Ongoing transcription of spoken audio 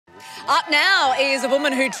Up now is a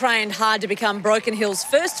woman who trained hard to become Broken Hill's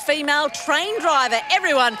first female train driver.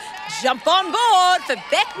 Everyone jump on board for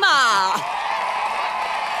Beck Maher.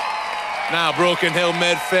 Now Broken Hill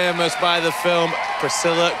made famous by the film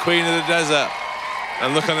Priscilla, Queen of the Desert.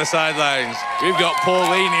 And look on the sidelines, we've got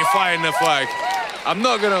Paulini flying the flag. I'm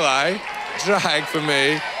not going to lie, drag for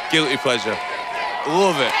me, guilty pleasure.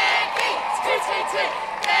 Love it.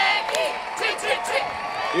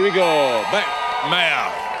 Here we go, Beck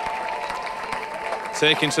Maher.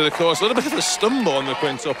 Taking to the course, a little bit of a stumble on the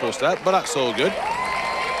quintuple step, but that's all good.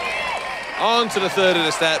 On to the third of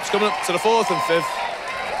the steps, coming up to the fourth and fifth.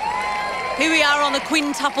 Here we are on the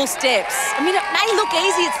quintuple steps. I mean, it may look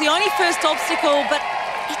easy, it's the only first obstacle, but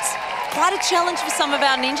it's quite a challenge for some of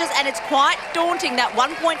our ninjas, and it's quite daunting. That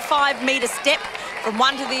 1.5-metre step from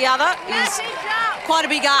one to the other is quite a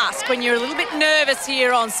big ask when you're a little bit nervous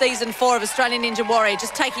here on season 4 of Australian Ninja Warrior.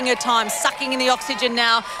 Just taking her time, sucking in the oxygen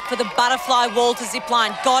now for the butterfly wall to zip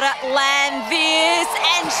line. Gotta land this,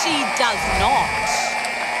 and she does not.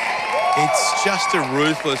 It's just a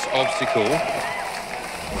ruthless obstacle.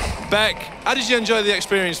 Beck, how did you enjoy the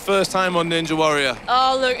experience first time on Ninja Warrior?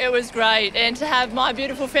 Oh, look, it was great. And to have my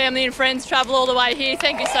beautiful family and friends travel all the way here,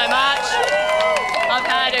 thank you so much. I've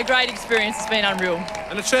had a great experience. It's been unreal.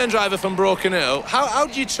 And a train driver from Broken Hill, how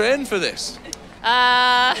do you train for this?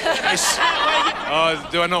 Oh,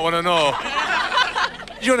 do I not want to know?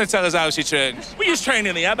 Do you want to tell us how she trains? We just train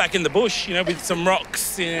in the outback in the bush, you know, with some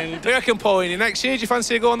rocks and... Do you reckon, Pauline, next year, do you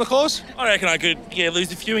fancy a go on the course? I reckon I could,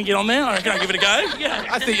 lose a few and get on there. I reckon I'll give it a go, yeah.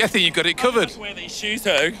 I think you've got it covered. I can wear these shoes,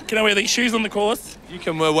 though. Can I wear these shoes on the course? You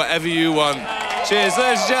can wear whatever you want. Cheers,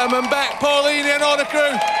 ladies and gentlemen. Beck, Pauline and all the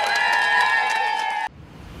crew.